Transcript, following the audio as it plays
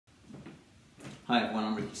Hi everyone,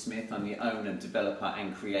 I'm Ricky Smith. I'm the owner, developer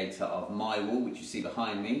and creator of MyWall, which you see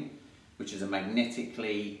behind me, which is a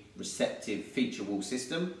magnetically receptive feature wall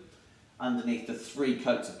system. Underneath the 3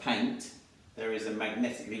 coats of paint, there is a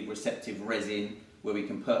magnetically receptive resin where we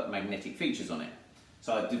can put magnetic features on it.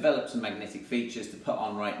 So I've developed some magnetic features to put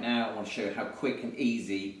on right now. I want to show you how quick and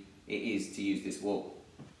easy it is to use this wall.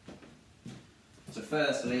 So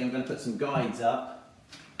firstly, I'm going to put some guides up,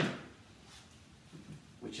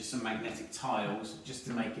 which are some magnetic tiles, just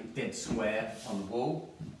to make it dead square on the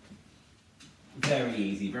wall. Very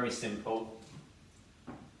easy, very simple.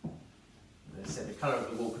 As I said, the colour of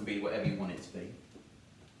the wall can be whatever you want it to be.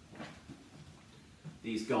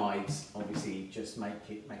 These guides obviously just make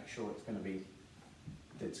sure it's going to be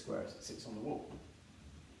dead square as it sits on the wall.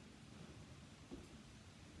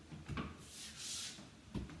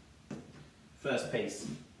 First piece.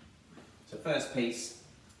 So first piece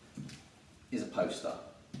is a poster.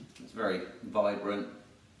 It's very vibrant,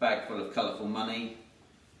 bag full of colourful money.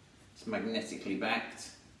 It's magnetically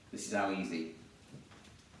backed. This is how easy.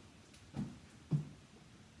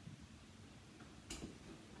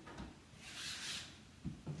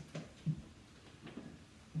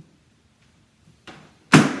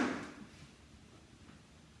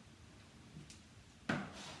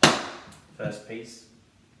 First piece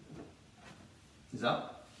is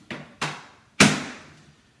up.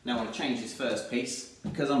 Now I want to change this first piece.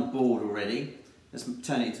 Because I'm bored already, let's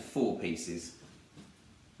turn it into 4 pieces.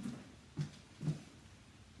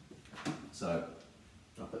 So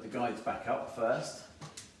I'll put the guides back up first.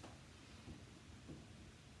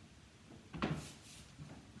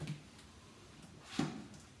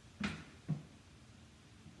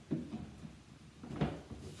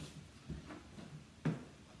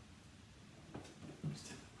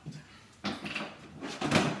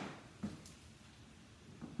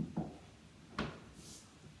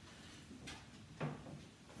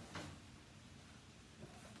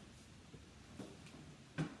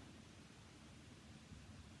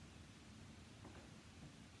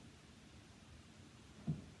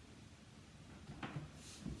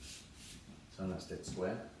 So that's dead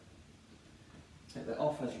square. Take that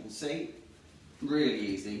off, as you can see. Really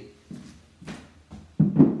easy.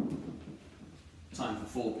 Time for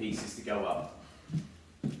 4 pieces to go up.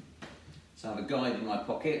 So I have a guide in my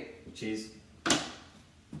pocket, which is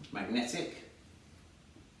magnetic.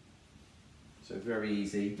 So very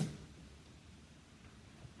easy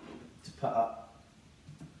to put up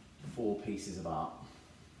 4 pieces of art.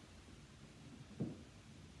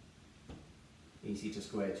 Easy to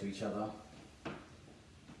square to each other.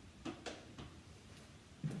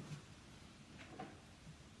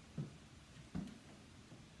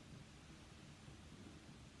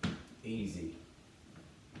 Easy.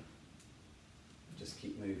 Just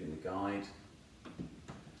keep moving the guide.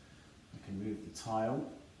 I can move the tile.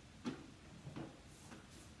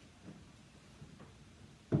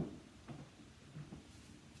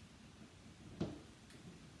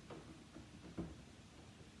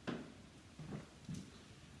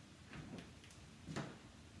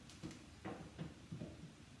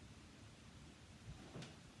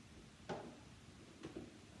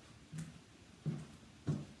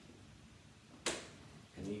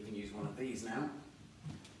 Even use one of these now.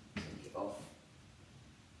 Take it off.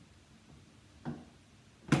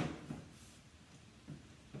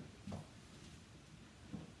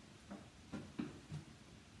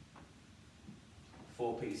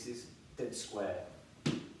 Four pieces, dead square,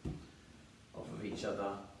 off of each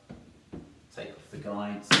other. Take off the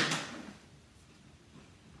guides.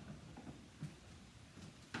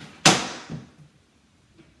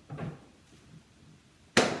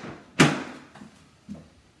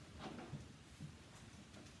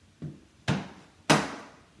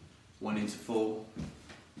 One into 4,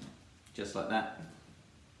 just like that.